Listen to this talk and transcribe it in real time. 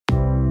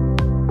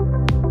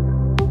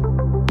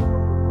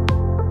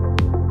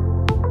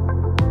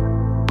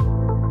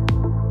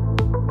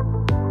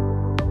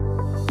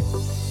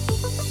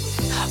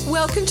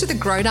welcome to the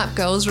Grown Up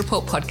Girls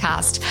Report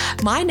podcast.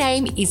 My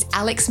name is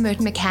Alex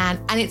Merton McCann,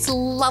 and it's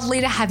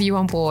lovely to have you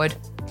on board.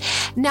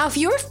 Now, if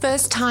you're a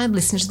first-time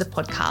listener to the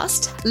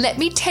podcast, let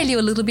me tell you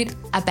a little bit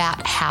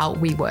about how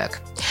we work.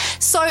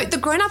 So the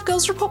Grown Up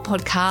Girls Report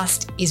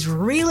podcast is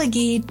really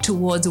geared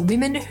towards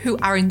women who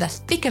are in the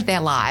thick of their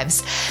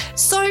lives.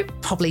 So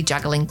probably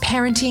juggling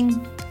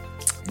parenting,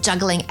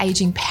 juggling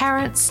aging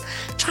parents,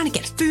 trying to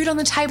get food on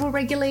the table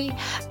regularly,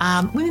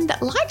 women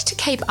that like to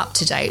keep up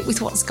to date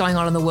with what's going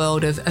on in the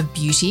world of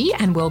beauty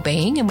and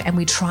well-being, and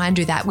we try and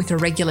do that with a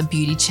regular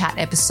beauty chat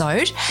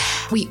episode.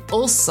 We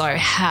also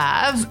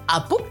have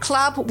a book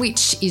club,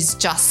 which is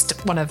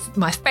just one of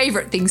my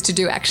favourite things to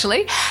do,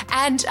 actually.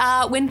 And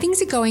when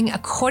things are going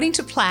according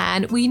to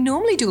plan, we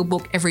normally do a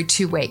book every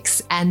 2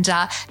 weeks. And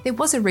there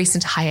was a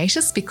recent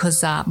hiatus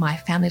because my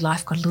family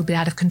life got a little bit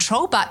out of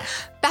control, but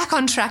back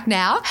on track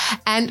now,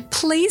 and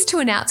pleased to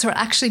announce we'll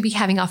actually be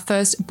having our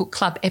first book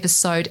club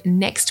episode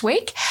next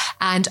week,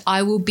 and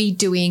I will be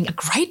doing a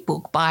great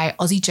book by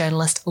Aussie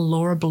journalist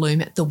Laura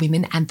Bloom, The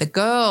Women and the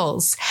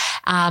Girls.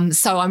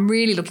 So I'm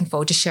really looking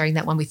forward to sharing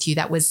that one with you.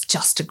 That was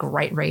just a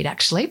great read,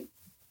 actually.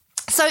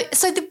 So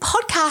the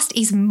podcast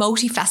is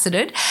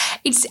multifaceted.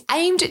 It's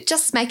aimed at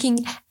just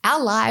making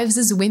our lives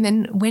as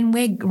women, when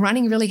we're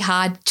running really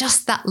hard,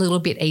 just that little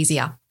bit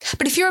easier.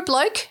 But if you're a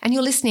bloke and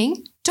you're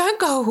listening, don't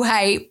go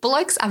away.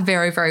 Blokes are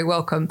very, very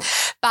welcome.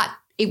 But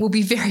it will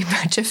be very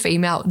much a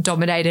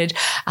female-dominated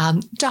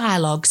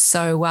dialogue.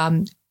 So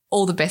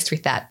all the best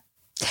with that.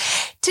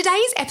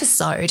 Today's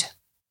episode,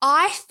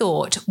 I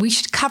thought we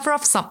should cover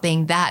off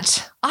something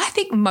that I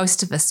think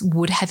most of us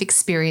would have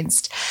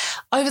experienced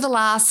over the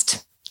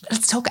last,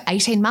 let's talk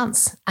 18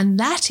 months. And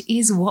that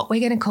is what we're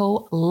going to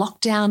call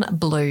lockdown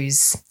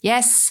blues.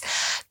 Yes,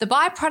 the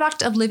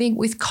byproduct of living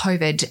with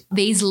COVID.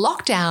 These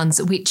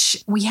lockdowns,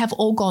 which we have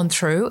all gone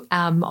through,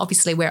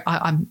 obviously where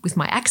I'm with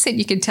my accent,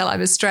 you can tell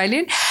I'm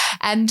Australian.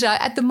 And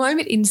at the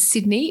moment in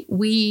Sydney,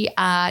 we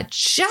are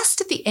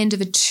just at the end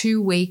of a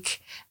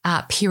 2-week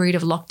period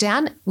of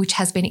lockdown, which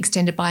has been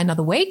extended by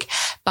another week.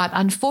 But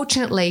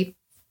unfortunately,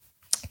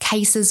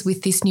 cases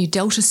with this new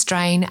Delta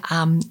strain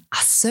are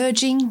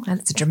surging.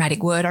 That's a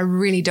dramatic word. I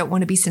really don't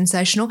want to be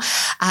sensational.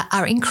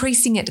 Are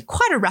increasing at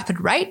quite a rapid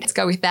rate. Let's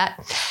go with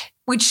that,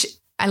 which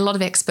a lot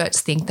of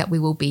experts think that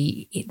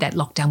that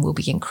lockdown will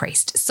be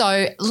increased.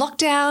 So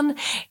lockdown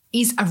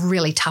is a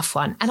really tough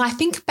one. And I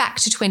think back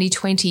to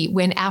 2020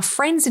 when our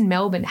friends in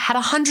Melbourne had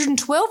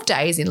 112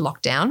 days in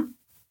lockdown.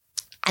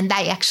 And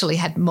they actually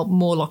had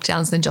more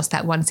lockdowns than just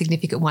that one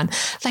significant one.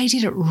 They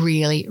did it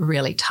really,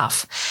 really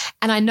tough.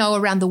 And I know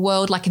around the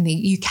world, like in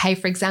the UK,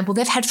 for example,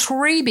 they've had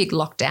 3 big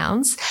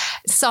lockdowns.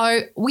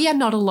 So we are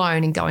not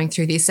alone in going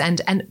through this.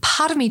 And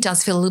part of me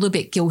does feel a little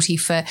bit guilty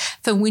for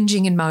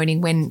whinging and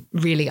moaning when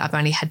really I've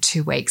only had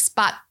 2 weeks.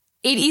 But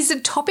it is a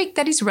topic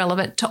that is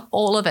relevant to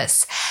all of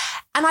us.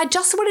 And I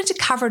just wanted to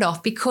cover it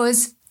off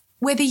because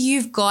whether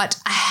you've got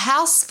a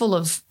house full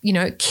of,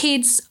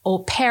 kids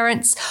or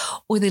parents,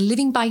 or they're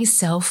living by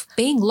yourself,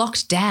 being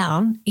locked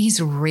down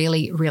is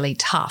really, really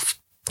tough.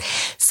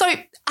 So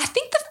I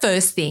think the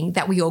first thing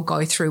that we all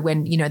go through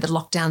when, the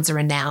lockdowns are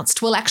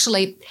announced, well,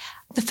 actually,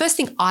 the first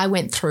thing I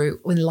went through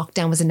when the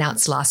lockdown was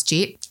announced last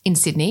year in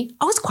Sydney,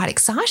 I was quite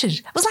excited.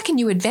 It was like a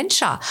new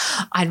adventure.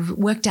 I'd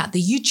worked out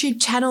the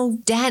YouTube channel,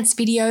 dance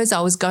videos.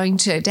 I was going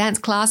to dance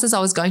classes I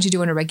was going to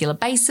do on a regular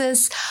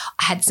basis.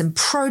 I had some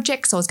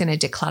projects I was going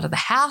to declutter the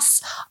house.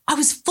 I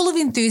was full of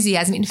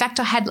enthusiasm. In fact,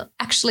 I had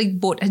actually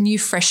bought a new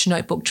fresh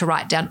notebook to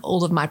write down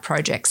all of my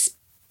projects.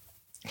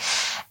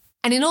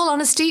 And in all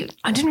honesty,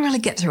 I didn't really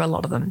get through a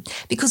lot of them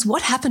because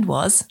what happened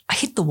was I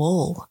hit the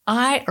wall.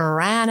 I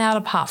ran out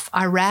of puff.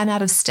 I ran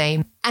out of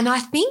steam. And I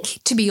think,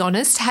 to be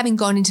honest, having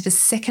gone into the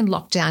second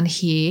lockdown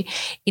here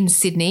in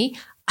Sydney,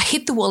 I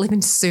hit the wall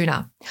even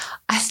sooner.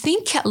 I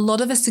think a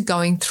lot of us are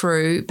going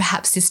through,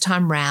 perhaps this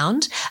time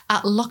round,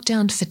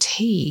 lockdown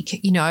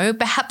fatigue.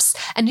 Perhaps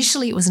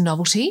initially it was a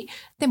novelty.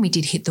 Then we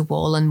did hit the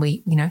wall and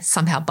we,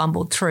 somehow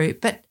bumbled through.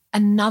 But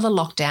another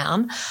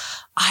lockdown,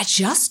 I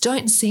just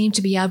don't seem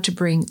to be able to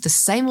bring the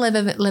same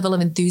level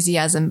of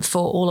enthusiasm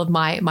for all of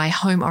my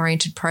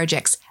home-oriented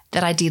projects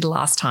that I did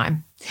last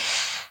time.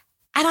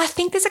 And I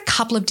think there's a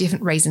couple of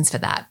different reasons for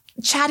that.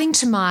 Chatting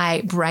to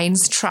my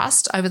brain's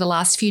trust over the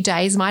last few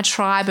days, my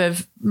tribe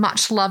of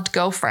much-loved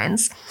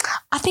girlfriends,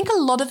 I think a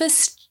lot of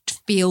us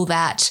feel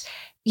that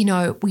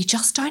we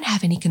just don't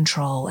have any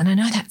control. And I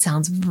know that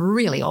sounds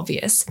really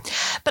obvious,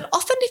 but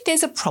often if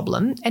there's a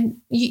problem, and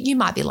you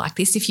might be like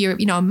this, if you're,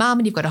 a mum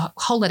and you've got a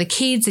whole lot of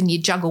kids and you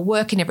juggle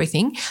work and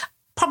everything,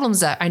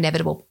 problems are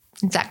inevitable.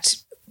 In fact,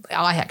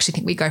 I actually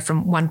think we go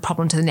from one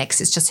problem to the next.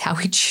 It's just how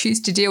we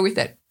choose to deal with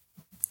it.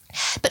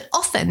 But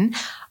often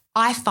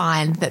I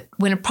find that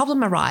when a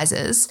problem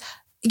arises,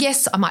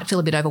 yes, I might feel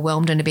a bit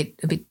overwhelmed and a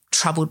bit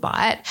troubled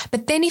by it.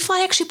 But then if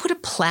I actually put a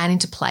plan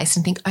into place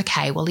and think,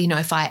 okay, well,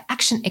 if I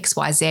action X,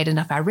 Y, Z, and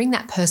if I ring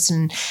that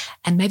person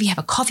and maybe have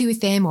a coffee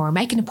with them or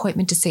make an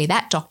appointment to see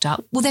that doctor,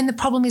 well, then the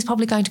problem is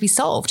probably going to be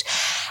solved.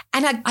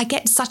 And I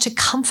get such a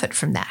comfort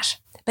from that.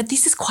 But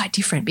this is quite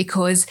different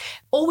because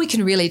all we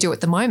can really do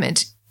at the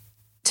moment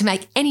to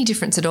make any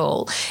difference at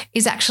all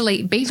is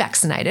actually be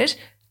vaccinated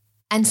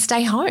and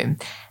stay home.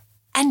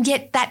 And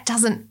yet that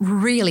doesn't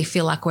really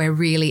feel like we're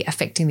really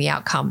affecting the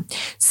outcome.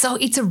 So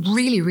it's a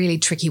really, really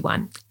tricky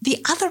one.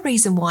 The other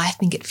reason why I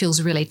think it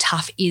feels really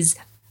tough is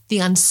the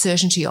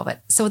uncertainty of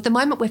it. So at the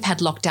moment, we've had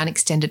lockdown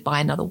extended by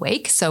another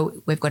week.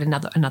 So we've got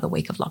another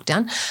week of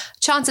lockdown.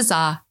 Chances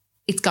are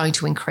it's going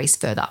to increase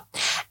further.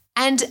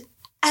 And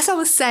as I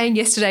was saying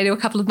yesterday to a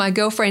couple of my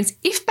girlfriends,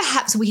 if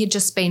perhaps we had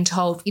just been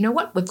told, you know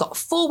what, we've got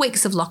 4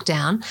 weeks of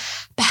lockdown,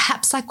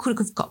 perhaps I could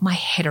have got my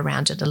head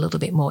around it a little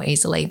bit more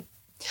easily.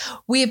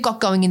 We have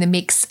got going in the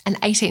mix an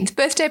 18th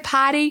birthday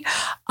party.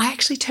 I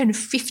actually turned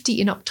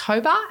 50 in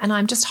October, and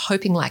I'm just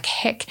hoping like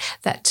heck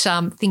that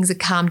things are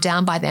calmed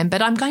down by then.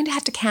 But I'm going to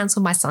have to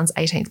cancel my son's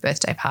 18th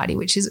birthday party,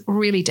 which is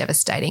really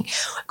devastating.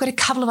 I've got a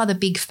couple of other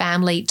big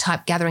family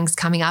type gatherings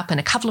coming up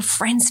and a couple of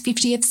friends'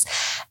 50ths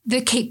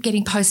that keep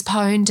getting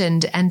postponed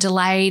and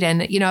delayed.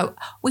 And, you know,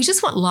 we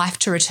just want life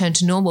to return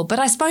to normal. But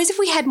I suppose if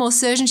we had more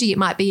certainty, it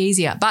might be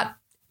easier. But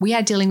we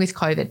are dealing with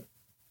COVID.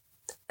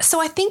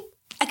 So I think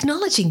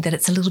acknowledging that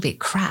it's a little bit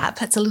crap,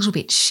 it's a little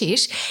bit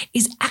shit,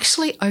 is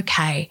actually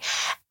okay.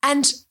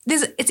 And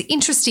it's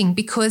interesting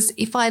because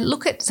if I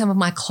look at some of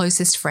my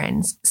closest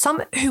friends,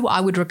 some who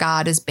I would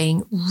regard as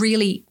being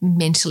really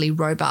mentally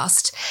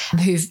robust,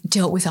 who've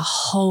dealt with a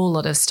whole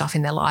lot of stuff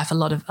in their life, a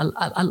lot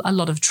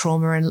of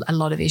trauma and a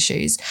lot of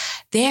issues,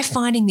 they're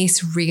finding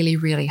this really,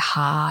 really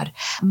hard,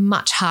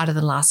 much harder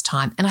than last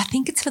time. And I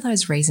think it's for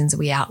those reasons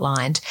we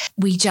outlined.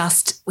 We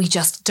just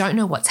don't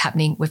know what's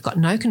happening. We've got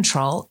no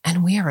control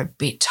and we are a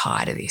bit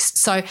tired of this.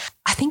 So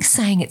I think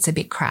saying it's a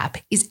bit crap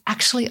is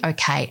actually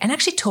okay. And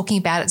actually talking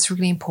about it's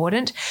really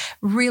important.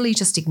 Really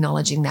just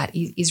acknowledging that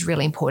is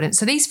really important.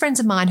 So these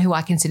friends of mine who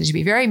I consider to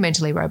be very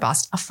mentally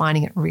robust are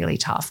finding it really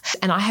tough.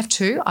 And I have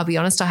too. I'll be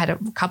honest, I had a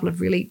couple of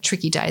really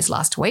tricky days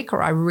last week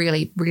where I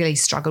really, really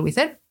struggled with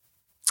it.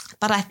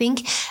 But I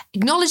think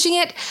acknowledging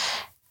it,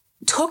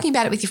 talking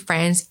about it with your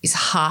friends is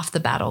half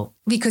the battle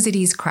because it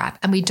is crap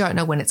and we don't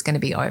know when it's going to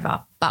be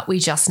over. But we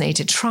just need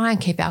to try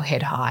and keep our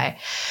head high.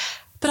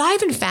 But I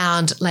even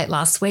found late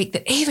last week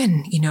that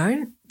even, you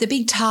know, the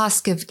big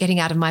task of getting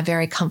out of my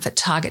very comfort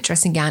Target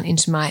dressing gown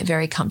into my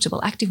very comfortable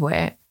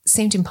activewear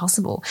seemed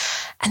impossible.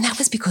 And that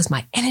was because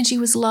my energy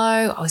was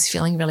low. I was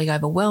feeling really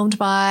overwhelmed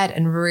by it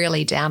and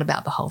really down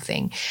about the whole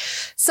thing.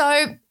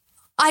 So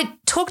I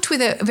talked with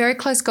a very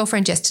close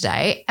girlfriend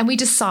yesterday and we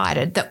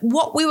decided that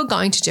what we were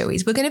going to do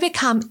is we're going to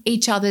become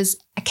each other's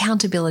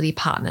accountability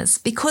partners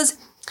because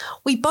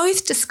we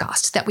both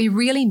discussed that we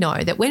really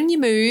know that when you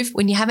move,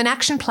 when you have an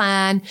action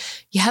plan,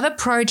 you have a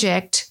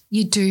project,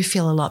 you do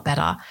feel a lot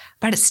better,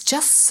 but it's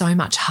just so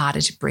much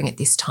harder to bring it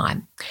this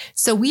time.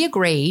 So we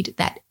agreed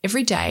that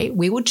every day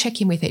we would check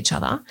in with each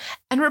other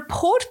and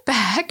report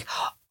back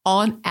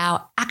on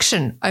our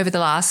action over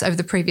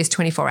the previous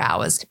 24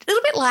 hours. A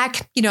little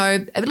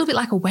bit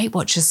like a Weight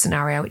Watchers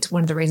scenario. It's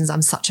one of the reasons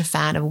I'm such a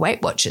fan of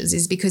Weight Watchers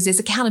is because there's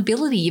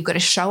accountability. You've got to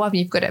show up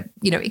and you've got to,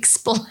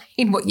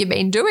 explain what you've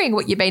been doing,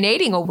 what you've been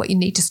eating or what you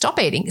need to stop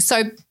eating.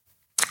 So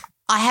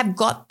I have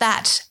got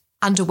that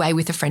underway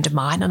with a friend of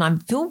mine and I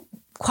feel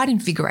quite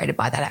invigorated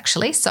by that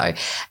actually. So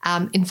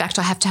in fact,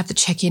 I have to have the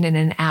check-in in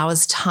an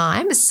hour's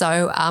time.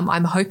 So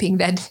I'm hoping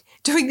that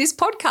doing this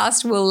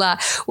podcast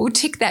will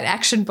tick that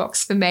action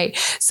box for me.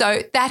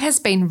 So that has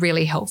been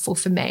really helpful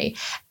for me.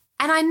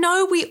 And I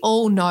know we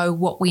all know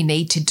what we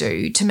need to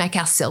do to make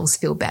ourselves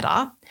feel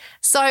better.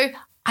 So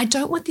I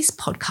don't want this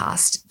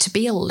podcast to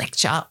be a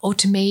lecture or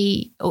to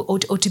me or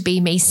to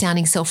be me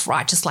sounding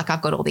self-righteous like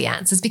I've got all the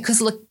answers because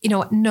look, you know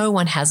what, no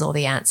one has all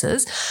the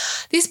answers.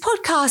 This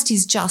podcast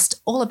is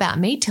just all about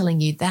me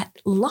telling you that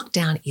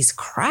lockdown is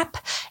crap.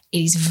 It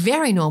is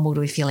very normal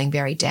to be feeling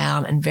very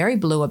down and very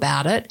blue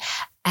about it.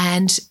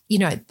 And,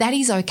 that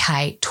is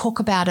okay. Talk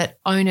about it,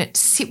 own it,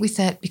 sit with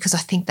it, because I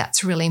think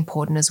that's really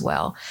important as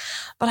well.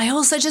 But I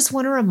also just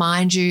want to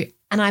remind you,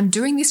 and I'm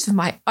doing this for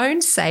my own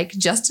sake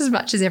just as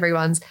much as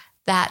everyone's,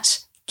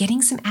 that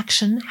getting some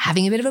action,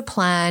 having a bit of a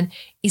plan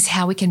is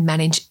how we can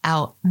manage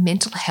our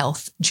mental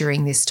health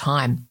during this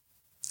time.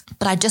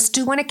 But I just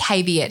do want to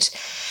caveat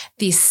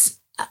this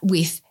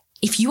with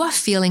if you are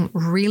feeling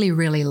really,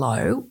 really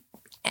low,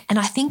 and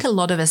I think a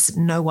lot of us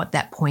know what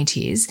that point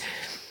is,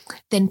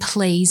 then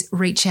please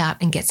reach out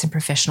and get some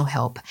professional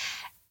help.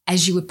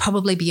 As you would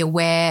probably be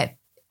aware,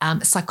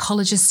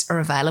 psychologists are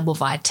available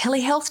via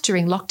telehealth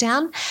during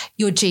lockdown.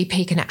 Your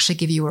GP can actually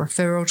give you a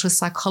referral to a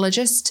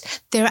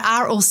psychologist. There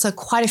are also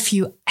quite a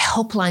few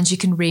helplines you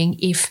can ring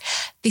if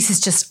this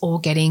is just all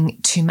getting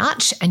too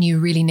much and you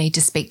really need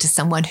to speak to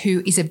someone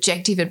who is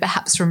objective and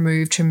perhaps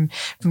removed from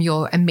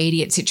your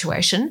immediate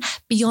situation.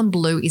 Beyond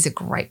Blue is a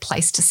great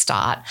place to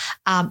start.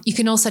 You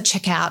can also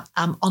check out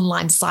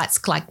online sites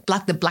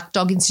like the Black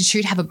Dog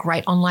Institute have a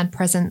great online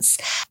presence.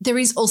 There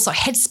is also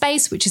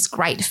Headspace, which is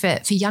great for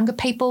younger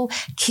people,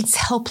 Kids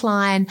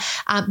Helpline.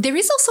 There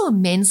is also a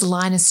Men's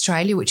Line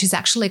Australia, which is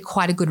actually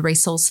quite a good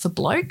resource for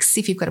blokes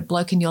if you've got a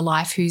bloke in your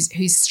life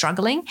who's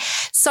struggling.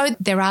 So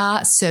there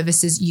are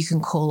services you can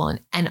call on,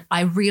 and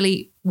I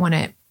really want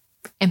to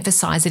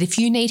emphasize that if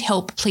you need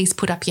help, please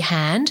put up your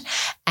hand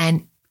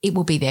and it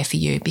will be there for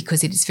you,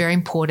 because it is very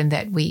important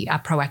that we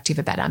are proactive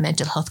about our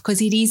mental health, because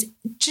it is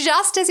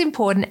just as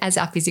important as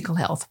our physical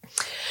health.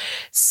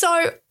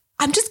 So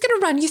I'm just going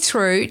to run you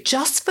through,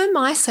 just for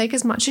my sake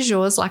as much as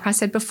yours, like I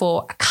said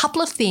before, a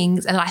couple of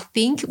things that I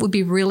think would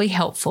be really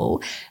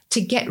helpful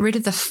to get rid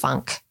of the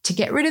funk, to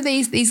get rid of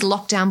these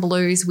lockdown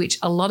blues, which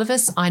a lot of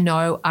us I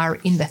know are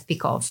in the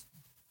thick of.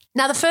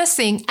 Now, the first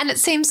thing, and it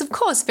seems, of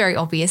course, very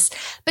obvious,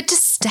 but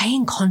just stay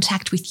in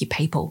contact with your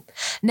people.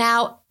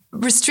 Now,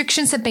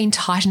 restrictions have been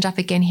tightened up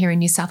again here in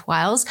New South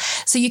Wales,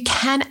 so you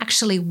can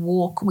actually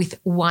walk with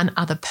one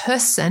other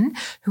person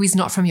who is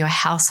not from your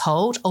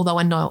household, although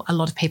I know a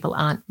lot of people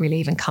aren't really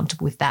even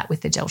comfortable with that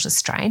with the Delta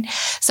strain.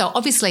 So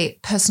obviously,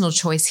 personal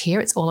choice here.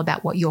 It's all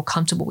about what you're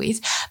comfortable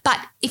with. But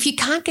if you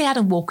can't get out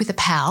and walk with a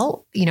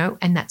pal,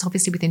 and that's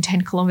obviously within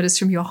 10 kilometres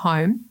from your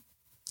home,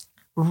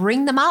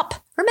 ring them up.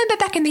 Remember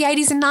back in the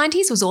 80s and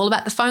 90s, it was all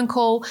about the phone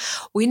call.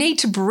 We need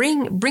to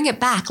bring it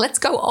back. Let's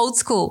go old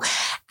school.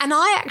 And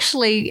I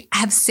actually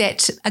have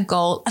set a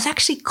goal of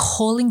actually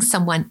calling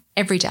someone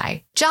every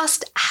day,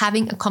 just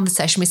having a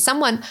conversation with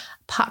someone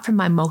apart from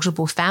my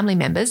multiple family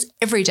members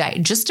every day,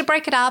 just to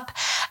break it up.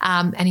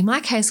 And in my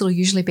case, it'll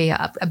usually be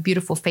a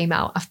beautiful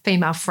female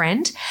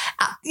friend.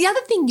 The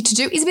other thing to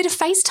do is a bit of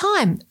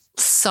FaceTime.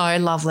 So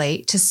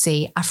lovely to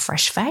see a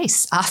fresh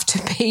face after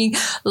being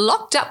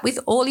locked up with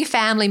all your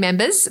family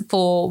members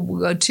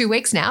for 2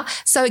 weeks now.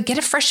 So get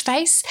a fresh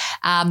face,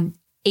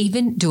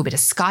 even do a bit of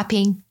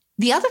Skyping.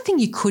 The other thing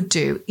you could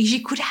do is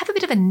you could have a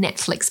bit of a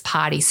Netflix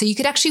party. So you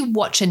could actually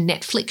watch a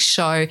Netflix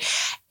show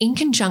in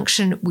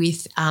conjunction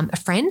with a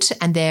friend,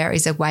 and there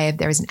is an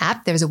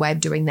app, there is a way of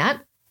doing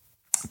that.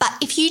 But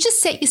if you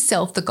just set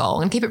yourself the goal,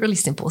 and keep it really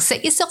simple,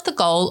 set yourself the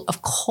goal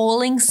of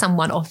calling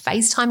someone or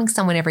FaceTiming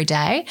someone every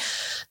day,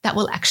 that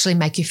will actually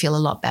make you feel a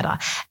lot better.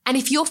 And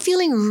if you're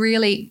feeling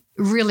really,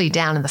 really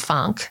down in the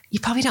funk,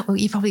 you're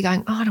probably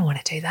going, I don't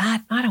want to do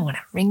that. I don't want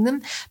to ring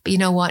them. But you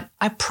know what?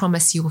 I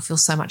promise you will feel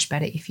so much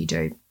better if you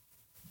do.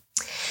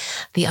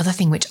 The other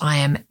thing which I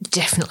am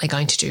definitely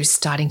going to do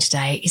starting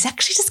today is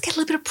actually just get a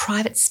little bit of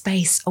private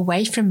space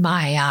away from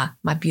my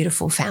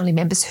beautiful family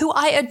members who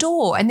I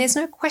adore. And there's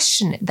no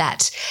question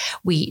that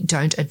we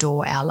don't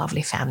adore our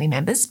lovely family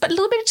members, but a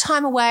little bit of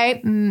time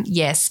away,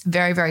 yes,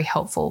 very, very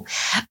helpful.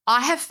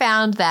 I have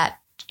found that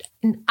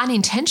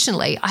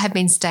unintentionally, I have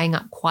been staying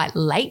up quite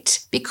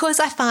late, because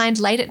I find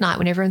late at night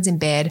when everyone's in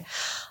bed,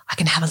 I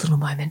can have a little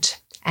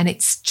moment. And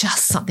it's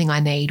just something I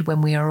need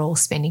when we are all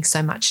spending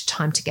so much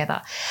time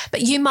together.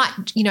 But you might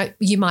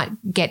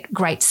get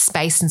great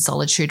space and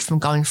solitude from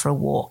going for a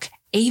walk,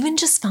 even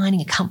just finding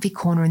a comfy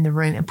corner in the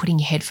room and putting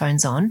your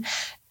headphones on.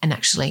 And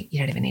actually, you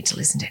don't even need to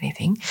listen to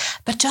anything,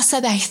 but just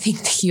so they think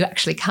that you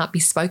actually can't be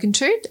spoken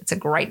to. It's a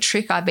great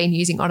trick I've been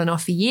using on and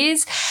off for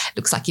years.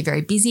 Looks like you're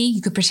very busy.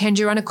 You could pretend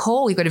you're on a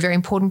call. You've got a very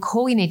important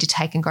call you need to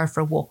take and go for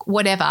a walk,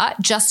 whatever.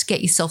 Just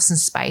get yourself some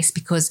space,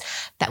 because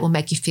that will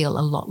make you feel a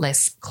lot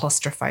less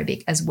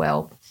claustrophobic as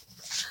well.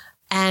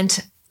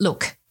 And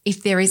look,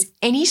 if there is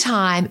any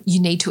time you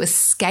need to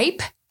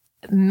escape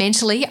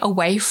mentally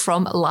away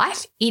from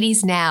life, it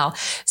is now.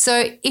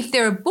 So if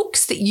there are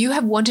books that you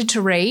have wanted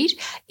to read,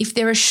 if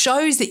there are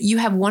shows that you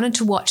have wanted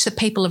to watch that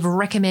people have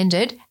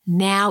recommended,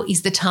 now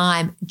is the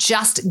time.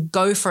 Just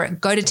go for it.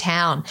 Go to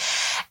town.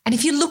 And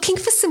if you're looking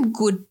for some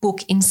good book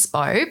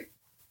inspo,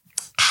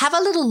 have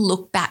a little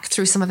look back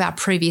through some of our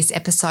previous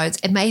episodes.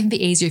 It may even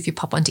be easier if you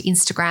pop onto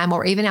Instagram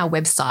or even our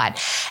website,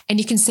 and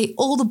you can see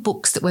all the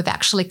books that we've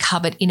actually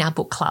covered in our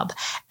book club.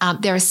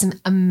 There are some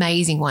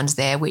amazing ones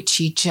there, which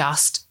you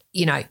just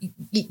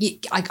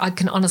I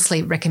can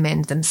honestly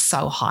recommend them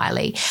so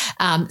highly.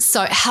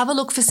 So have a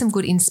look for some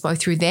good inspo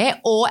through there.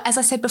 Or, as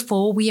I said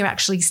before, we are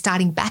actually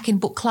starting back in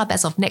book club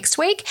as of next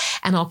week,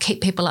 and I'll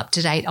keep people up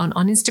to date on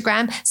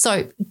Instagram.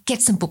 So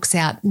get some books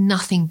out.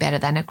 Nothing better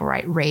than a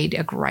great read,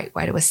 a great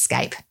way to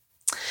escape.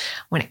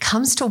 When it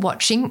comes to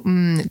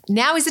watching,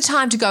 now is the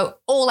time to go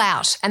all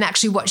out and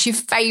actually watch your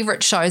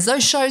favourite shows,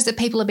 those shows that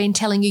people have been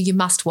telling you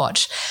must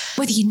watch.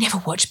 Whether you never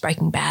watched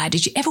Breaking Bad,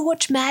 did you ever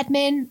watch Mad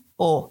Men?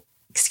 Or,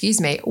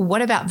 excuse me,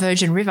 what about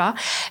Virgin River?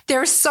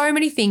 There are so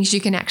many things you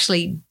can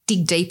actually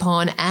dig deep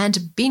on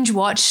and binge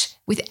watch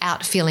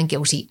without feeling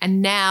guilty.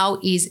 And now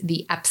is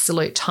the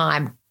absolute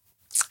time.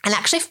 And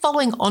actually,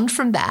 following on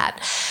from that,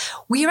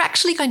 we are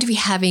actually going to be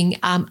having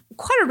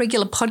quite a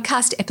regular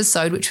podcast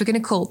episode, which we're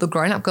going to call the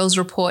Grown Up Girls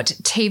Report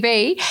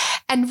TV.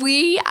 And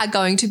we are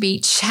going to be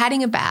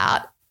chatting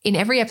about, in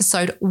every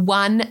episode,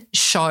 one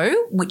show,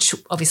 which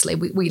obviously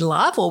we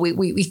love or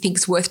we think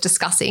is worth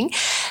discussing,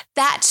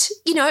 that,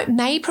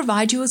 may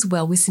provide you as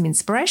well with some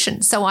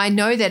inspiration. So I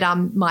know that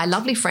my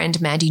lovely friend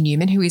Mandy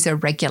Newman, who is a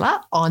regular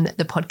on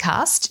the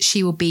podcast,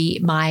 she will be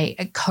my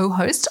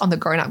co-host on the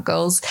Grown Up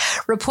Girls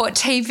Report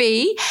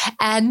TV,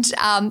 and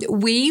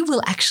we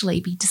will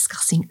actually be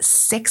discussing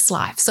Sex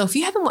Life. So if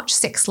you haven't watched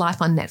Sex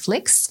Life on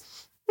Netflix,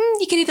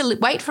 you can either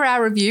wait for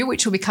our review,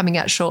 which will be coming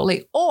out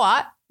shortly,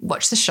 or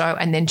watch the show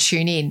and then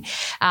tune in.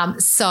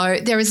 So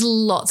there is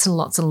lots and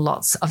lots and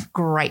lots of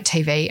great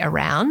TV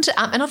around,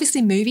 and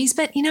obviously movies,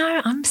 but,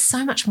 I'm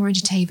so much more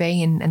into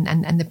TV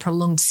and the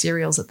prolonged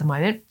serials at the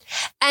moment.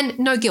 And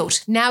no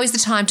guilt. Now is the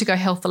time to go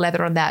hell for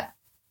leather on that.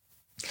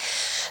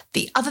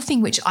 The other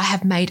thing which I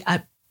have made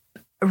a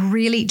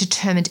really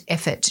determined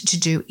effort to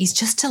do is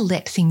just to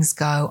let things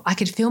go. I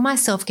could feel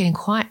myself getting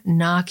quite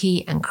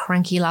narky and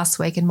cranky last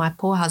week, and my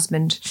poor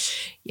husband,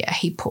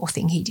 poor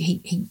thing,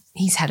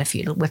 we've had a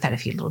few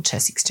little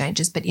terse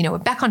exchanges, but we're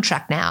back on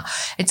track now.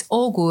 It's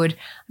all good.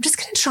 I'm just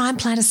going to try and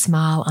plant a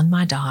smile on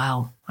my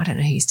dial. I don't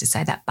know who used to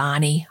say that,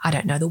 Barney. I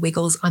don't know the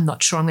Wiggles. I'm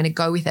not sure I'm going to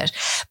go with it,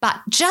 but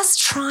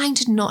just trying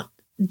to not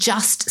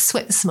just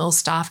sweat the small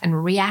stuff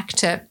and react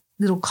to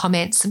little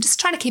comments. I'm just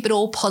trying to keep it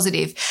all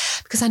positive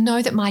because I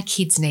know that my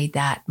kids need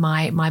that.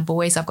 My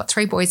boys, I've got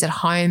 3 boys at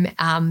home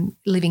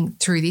living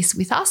through this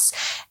with us,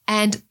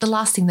 and the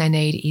last thing they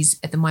need is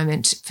at the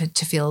moment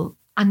to feel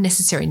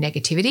unnecessary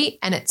negativity,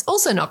 and it's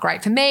also not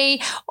great for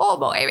me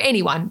or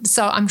anyone.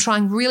 So I'm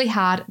trying really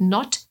hard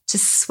not to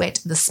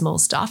sweat the small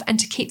stuff and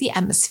to keep the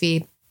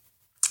atmosphere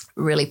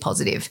really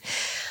positive.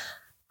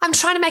 I'm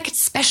trying to make it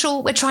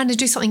special. We're trying to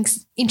do something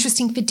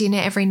interesting for dinner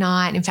every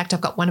night. In fact,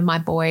 I've got one of my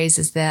boys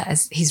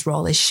as his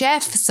role as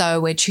chef.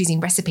 So we're choosing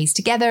recipes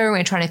together.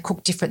 We're trying to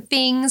cook different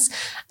things.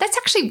 That's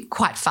actually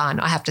quite fun,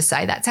 I have to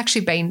say. That's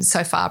actually been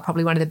so far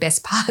probably one of the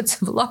best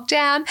parts of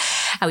lockdown.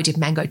 We did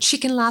mango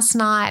chicken last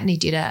night, and he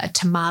did a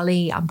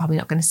tamale, I'm probably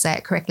not going to say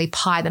it correctly,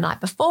 pie the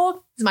night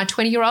before. My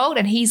 20-year-old,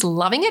 and he's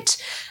loving it,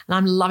 and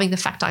I'm loving the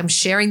fact I'm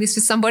sharing this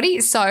with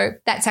somebody. So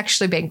that's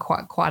actually been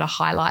quite a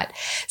highlight.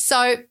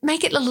 So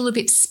make it a little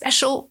bit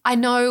special. I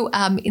know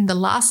in the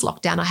last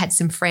lockdown I had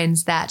some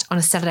friends that on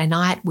a Saturday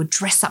night would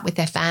dress up with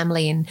their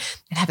family and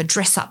have a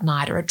dress up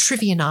night or a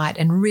trivia night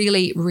and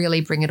really,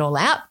 really bring it all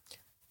out.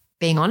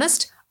 Being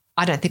honest,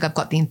 I don't think I've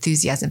got the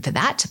enthusiasm for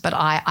that, but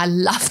I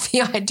love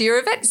the idea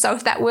of it. So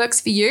if that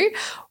works for you,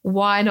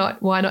 why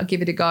not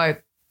give it a go?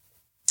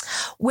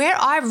 Where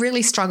I've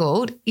really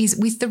struggled is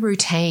with the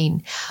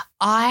routine.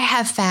 I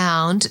have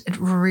found it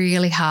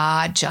really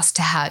hard just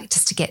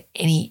to get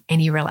any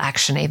real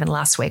action. Even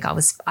last week,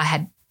 I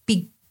had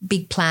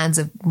big plans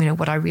of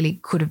what I really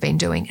could have been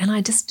doing, and I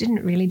just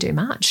didn't really do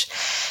much.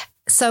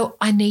 So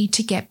I need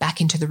to get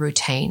back into the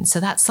routine. So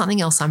that's something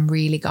else I'm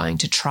really going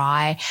to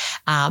try,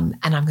 and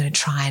I'm going to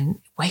try and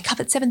wake up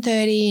at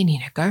 7:30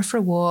 and go for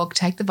a walk,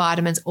 take the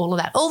vitamins, all of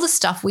that, all the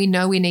stuff we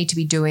know we need to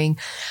be doing.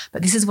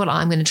 But this is what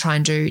I'm going to try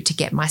and do to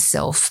get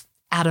myself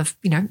out of,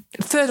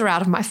 further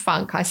out of my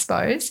funk, I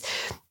suppose.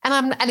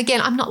 And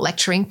again, I'm not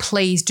lecturing.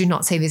 Please do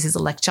not see this as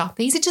a lecture.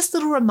 These are just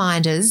little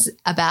reminders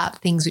about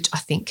things which I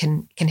think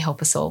can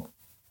help us all.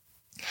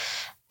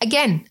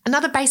 Again,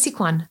 another basic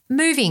one,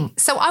 moving.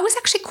 So I was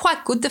actually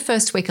quite good the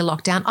first week of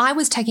lockdown. I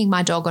was taking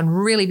my dog on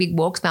really big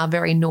walks, my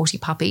very naughty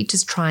puppy,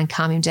 to try and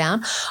calm him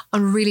down,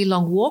 on really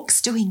long walks,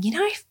 doing,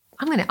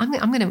 I'm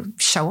going to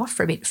show off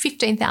for a bit,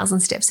 15,000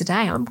 steps a day.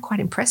 I'm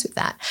quite impressed with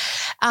that.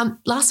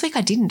 Last week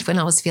I didn't when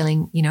I was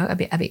feeling, a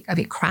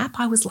bit crap.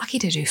 I was lucky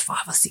to do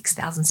 5,000 or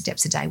 6,000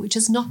 steps a day, which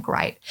is not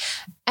great.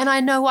 And I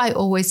know I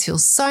always feel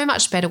so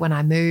much better when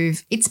I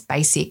move. It's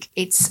basic.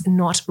 It's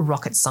not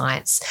rocket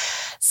science.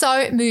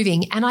 So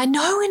moving. And I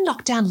know in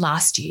lockdown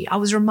last year, I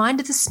was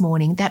reminded this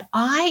morning that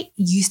I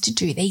used to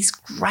do these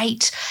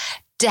great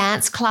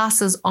dance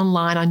classes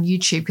online on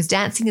YouTube, because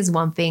dancing is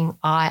one thing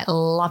I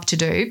love to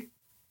do.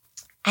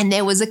 And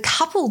there was a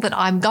couple that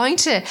I've gone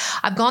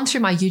through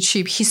my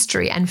YouTube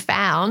history and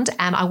found,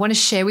 and I want to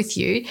share with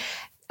you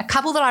a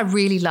couple that I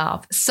really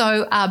love.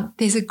 So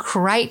there's a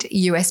great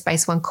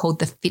US-based one called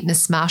the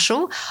Fitness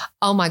Marshal.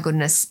 Oh my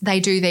goodness, they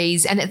do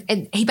these, and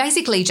he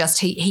basically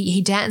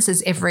he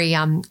dances every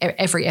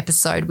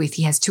episode with,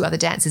 he has 2 other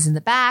dancers in the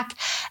back,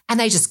 and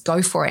they just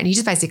go for it, and you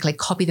just basically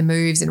copy the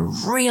moves and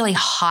really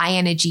high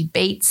energy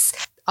beats.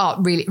 Oh,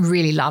 really,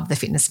 really love the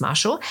Fitness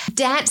Marshal.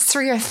 Dance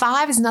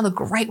 305 is another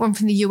great one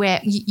from the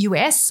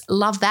US.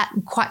 Love that.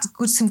 Quite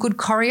good, some good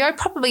choreo.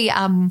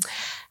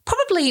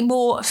 Probably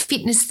more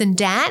fitness than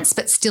dance,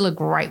 but still a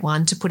great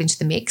one to put into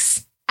the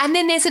mix. And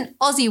then there's an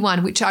Aussie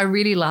one, which I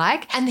really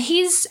like. And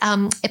his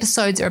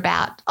episodes are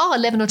about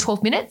 11 or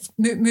 12 minutes,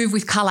 move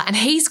with colour. And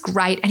he's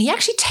great. And he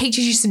actually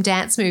teaches you some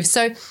dance moves.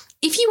 So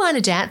if you aren't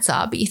a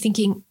dancer, but you're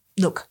thinking,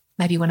 look,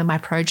 maybe one of my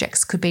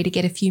projects could be to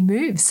get a few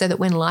moves so that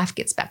when life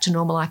gets back to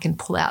normal, I can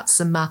pull out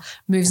some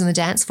moves on the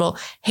dance floor.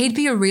 He'd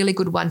be a really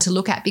good one to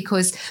look at,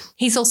 because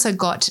he's also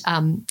got,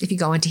 if you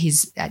go into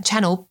his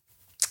channel,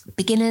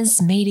 beginners,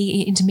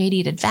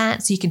 intermediate,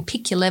 advanced, so you can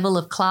pick your level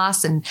of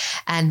class and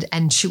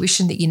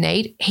tuition that you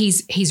need.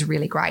 He's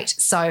really great.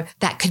 So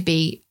that could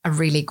be a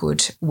really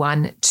good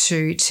one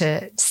to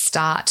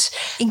start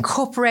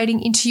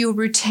incorporating into your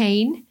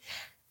routine.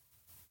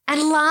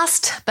 And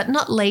last but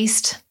not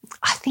least,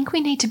 I think we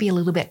need to be a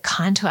little bit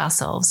kind to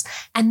ourselves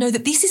and know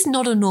that this is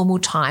not a normal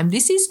time.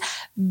 This is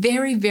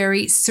very,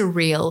 very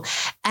surreal,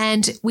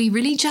 and we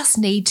really just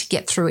need to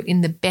get through it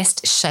in the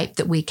best shape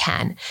that we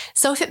can.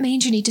 So if it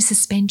means you need to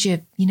suspend your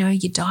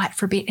diet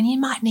for a bit, and you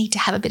might need to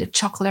have a bit of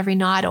chocolate every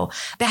night or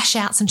bash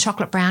out some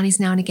chocolate brownies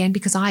now and again,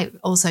 because I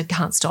also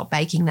can't stop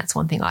baking. That's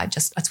one thing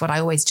that's what I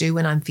always do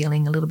when I'm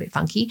feeling a little bit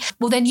funky.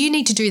 Well, then you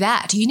need to do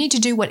that. You need to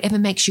do whatever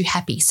makes you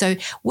happy. So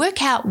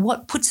work out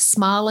what puts a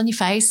smile on your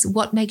face,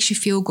 what makes you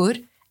feel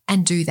good,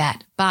 and do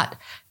that. But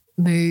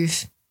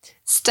move,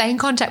 stay in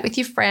contact with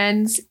your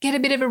friends, get a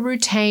bit of a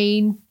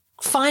routine,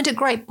 find a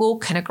great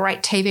book and a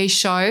great TV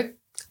show. I'm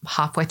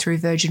halfway through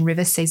Virgin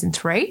River season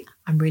 3.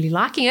 I'm really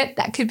liking it.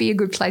 That could be a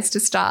good place to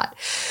start.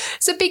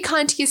 So be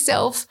kind to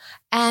yourself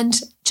and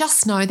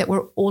just know that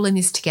we're all in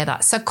this together.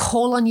 So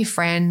call on your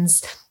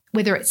friends,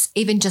 whether it's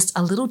even just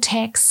a little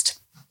text,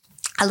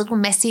 a little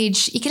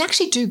message. You can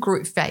actually do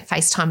group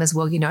FaceTime as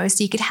well,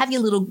 so you could have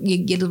your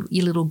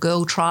little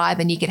girl tribe,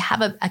 and you could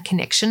have a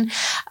connection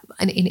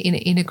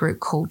in a group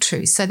call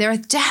too. So there are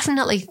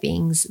definitely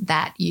things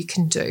that you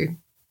can do.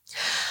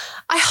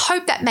 I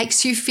hope that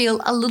makes you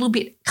feel a little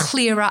bit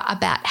clearer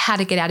about how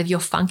to get out of your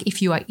funk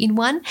if you are in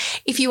one.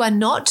 If you are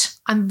not,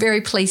 I'm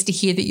very pleased to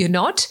hear that you're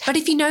not. But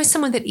if you know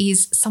someone that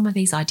is, some of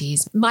these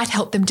ideas might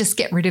help them just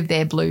get rid of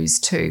their blues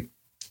too.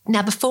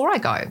 Now, before I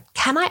go,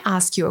 can I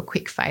ask you a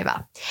quick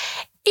favour?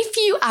 If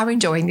you are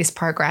enjoying this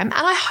program, and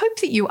I hope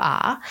that you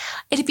are,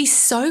 it'd be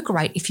so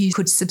great if you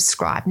could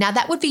subscribe. Now,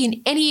 that would be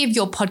in any of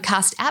your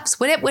podcast apps,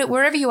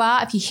 wherever you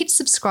are. If you hit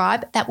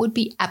subscribe, that would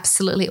be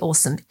absolutely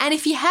awesome. And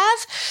if you have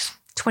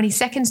 20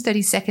 seconds,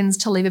 30 seconds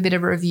to leave a bit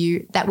of a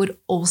review, that would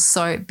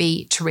also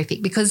be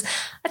terrific, because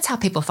that's how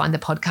people find the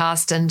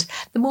podcast. And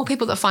the more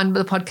people that find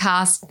the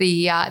podcast,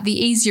 the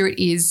easier it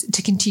is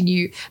to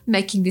continue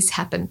making this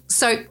happen.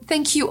 So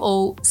thank you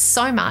all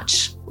so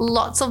much.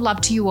 Lots of love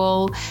to you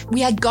all.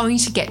 We are going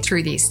to get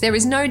through this. There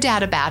is no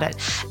doubt about it.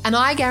 And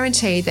I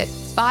guarantee that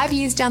 5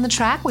 years down the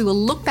track, we will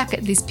look back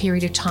at this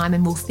period of time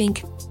and we'll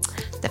think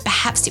that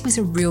perhaps it was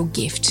a real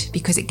gift,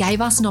 because it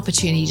gave us an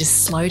opportunity to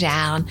slow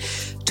down,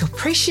 to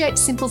appreciate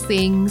simple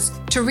things,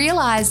 to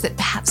realise that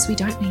perhaps we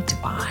don't need to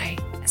buy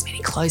as many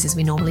clothes as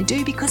we normally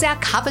do because our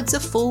cupboards are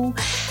full,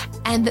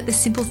 and that the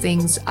simple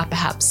things are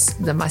perhaps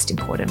the most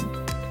important.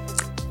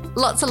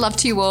 Lots of love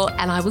to you all,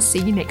 and I will see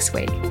you next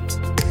week.